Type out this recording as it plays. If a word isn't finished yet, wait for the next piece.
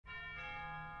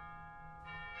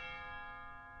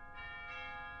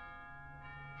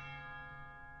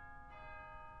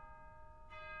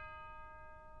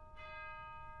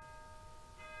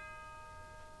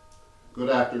Good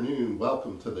afternoon.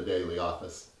 Welcome to the Daily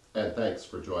Office, and thanks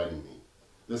for joining me.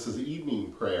 This is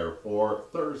evening prayer for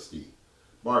Thursday,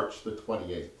 March the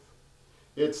 28th.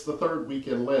 It's the third week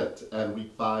in Lent and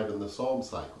week 5 in the Psalm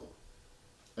cycle.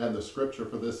 And the scripture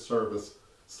for this service,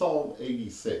 Psalm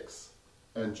 86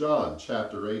 and John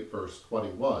chapter 8, verse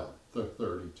 21 to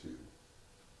 32.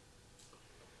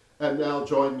 And now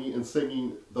join me in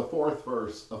singing the fourth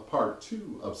verse of part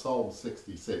 2 of Psalm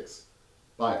 66,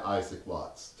 by Isaac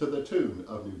Watts, to the tune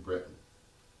of New Britain.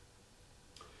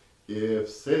 If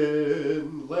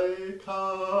sin lay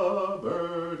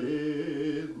covered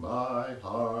in my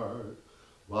heart,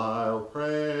 while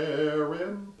prayer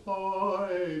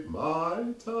employed my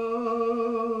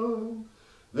tongue,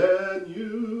 then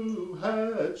you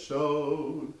had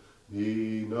shown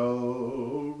me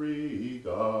no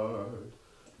regard,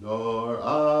 nor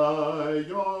I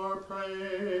your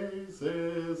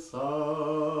praises sung.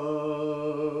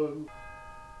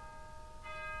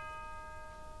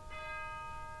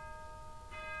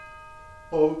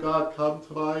 O God, come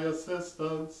to my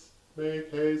assistance,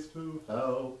 make haste to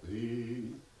help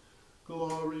me.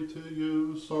 Glory to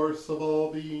you, source of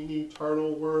all being,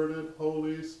 eternal Word and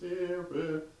Holy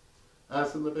Spirit,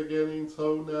 as in the beginning,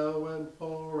 so now and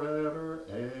forever.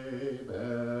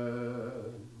 Amen.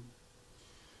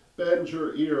 Bend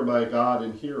your ear, my God,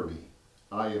 and hear me.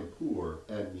 I am poor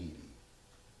and needy.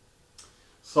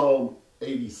 Psalm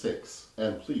 86,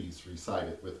 and please recite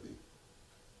it with me.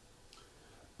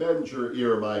 Bend your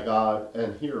ear, my God,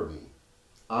 and hear me.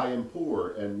 I am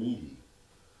poor and needy.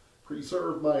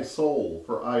 Preserve my soul,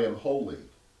 for I am holy.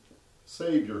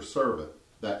 Save your servant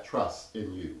that trusts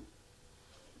in you.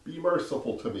 Be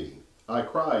merciful to me. I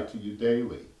cry to you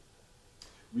daily.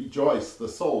 Rejoice the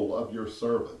soul of your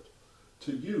servant.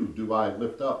 To you do I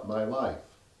lift up my life.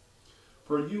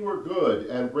 For you are good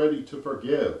and ready to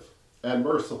forgive, and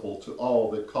merciful to all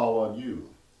that call on you.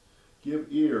 Give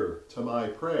ear to my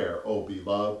prayer, O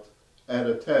beloved, and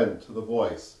attend to the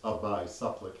voice of my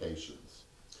supplications.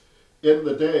 In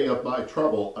the day of my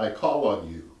trouble I call on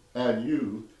you, and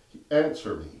you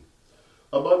answer me.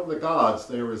 Among the gods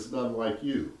there is none like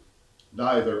you,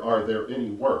 neither are there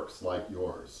any works like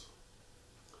yours.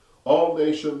 All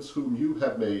nations whom you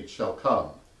have made shall come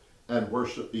and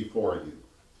worship before you,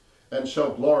 and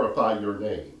shall glorify your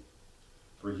name.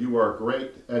 For you are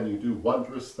great, and you do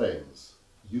wondrous things.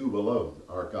 You alone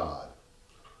are God.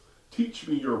 Teach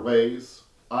me your ways.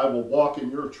 I will walk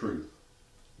in your truth.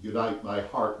 Unite my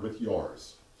heart with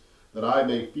yours, that I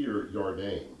may fear your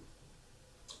name.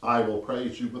 I will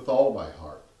praise you with all my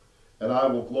heart, and I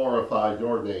will glorify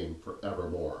your name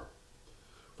forevermore.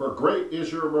 For great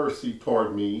is your mercy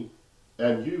toward me,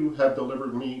 and you have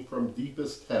delivered me from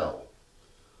deepest hell.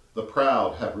 The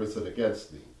proud have risen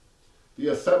against me. The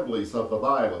assemblies of the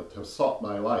violent have sought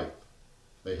my life.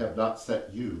 They have not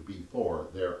set you before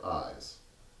their eyes.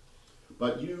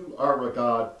 But you are a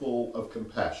God full of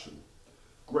compassion,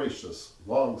 gracious,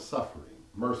 long-suffering,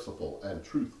 merciful, and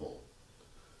truthful.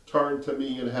 Turn to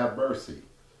me and have mercy.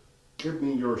 Give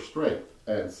me your strength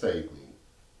and save me.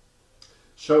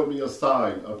 Show me a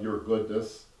sign of your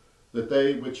goodness, that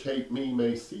they which hate me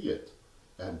may see it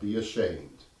and be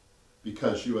ashamed,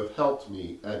 because you have helped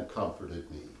me and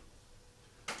comforted me.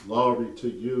 Glory to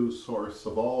you, source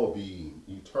of all being,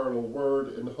 eternal Word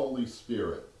and Holy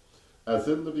Spirit, as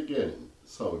in the beginning,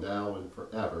 so now and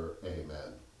forever.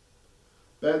 Amen.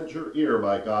 Bend your ear,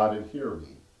 my God, and hear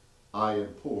me. I am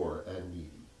poor and needy.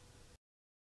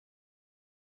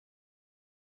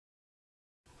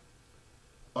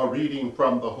 A reading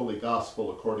from the Holy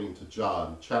Gospel according to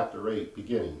John, chapter 8,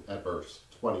 beginning at verse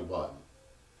 21.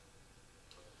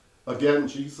 Again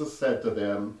Jesus said to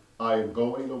them, I am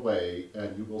going away,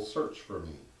 and you will search for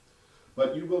me.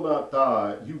 But you will not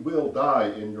die, you will die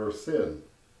in your sin.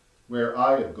 Where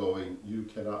I am going, you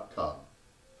cannot come.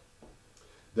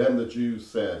 Then the Jews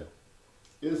said,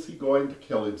 Is he going to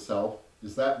kill himself?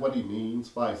 Is that what he means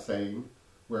by saying,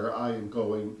 Where I am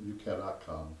going, you cannot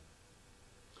come?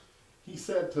 He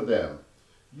said to them,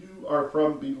 You are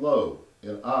from below,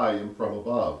 and I am from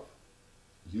above.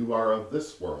 You are of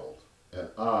this world, and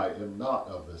I am not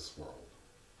of this world.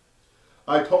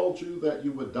 I told you that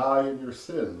you would die in your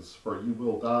sins, for you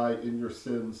will die in your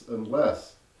sins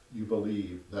unless you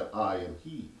believe that I am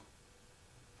he.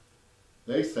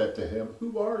 They said to him,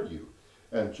 Who are you?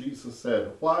 And Jesus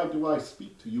said, Why do I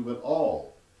speak to you at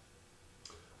all?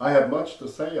 I have much to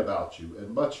say about you,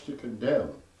 and much to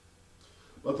condemn.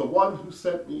 But the one who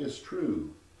sent me is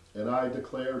true, and I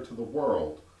declare to the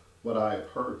world what I have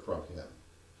heard from him.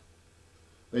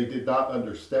 They did not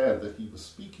understand that he was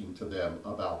speaking to them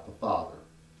about the Father.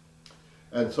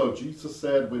 And so Jesus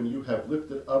said, when you have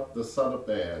lifted up the Son of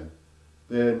Man,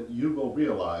 then you will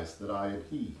realize that I am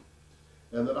he,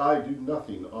 and that I do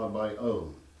nothing on my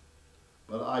own,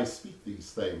 but I speak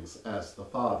these things as the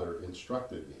Father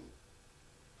instructed me.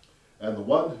 And the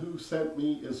one who sent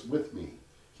me is with me.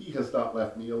 He has not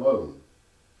left me alone,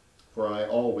 for I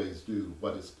always do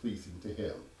what is pleasing to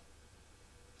him.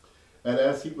 And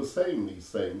as he was saying these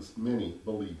things, many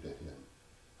believed in him.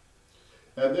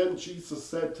 And then Jesus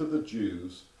said to the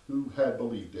Jews who had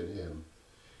believed in him,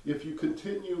 "If you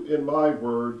continue in my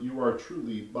word, you are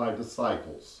truly my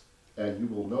disciples, and you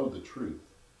will know the truth,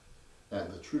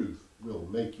 and the truth will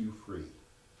make you free."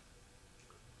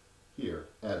 Here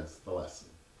ends the lesson.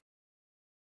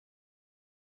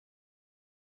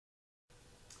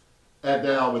 And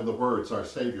now, in the words our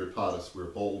Savior taught us, we're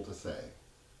bold to say,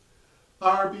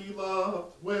 "Our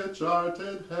beloved, which art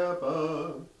in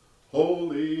heaven,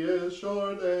 holy is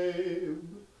your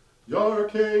name. Your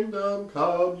kingdom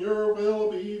come, your will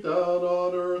be done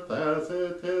on earth as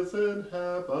it is in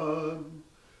heaven.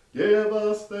 Give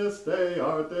us this day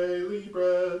our daily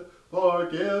bread.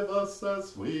 Forgive us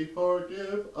as we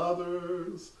forgive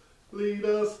others. Lead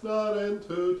us not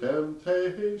into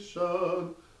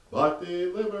temptation, but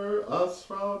deliver us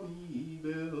from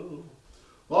evil.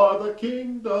 For the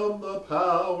kingdom, the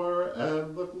power,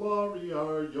 and the glory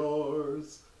are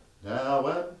yours, now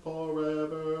and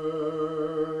forever."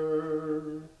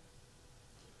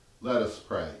 Let us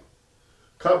pray.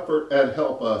 Comfort and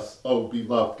help us, O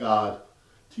beloved God.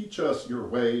 Teach us your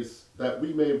ways, that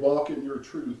we may walk in your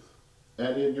truth,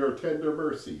 and in your tender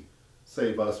mercy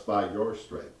save us by your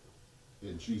strength.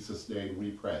 In Jesus' name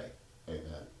we pray.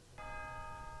 Amen.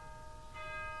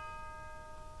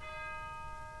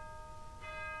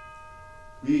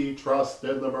 We trust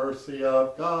in the mercy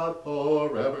of God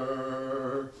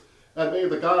forever. And may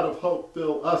the God of hope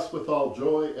fill us with all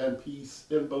joy and peace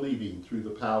in believing through the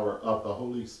power of the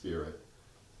Holy Spirit.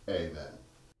 Amen.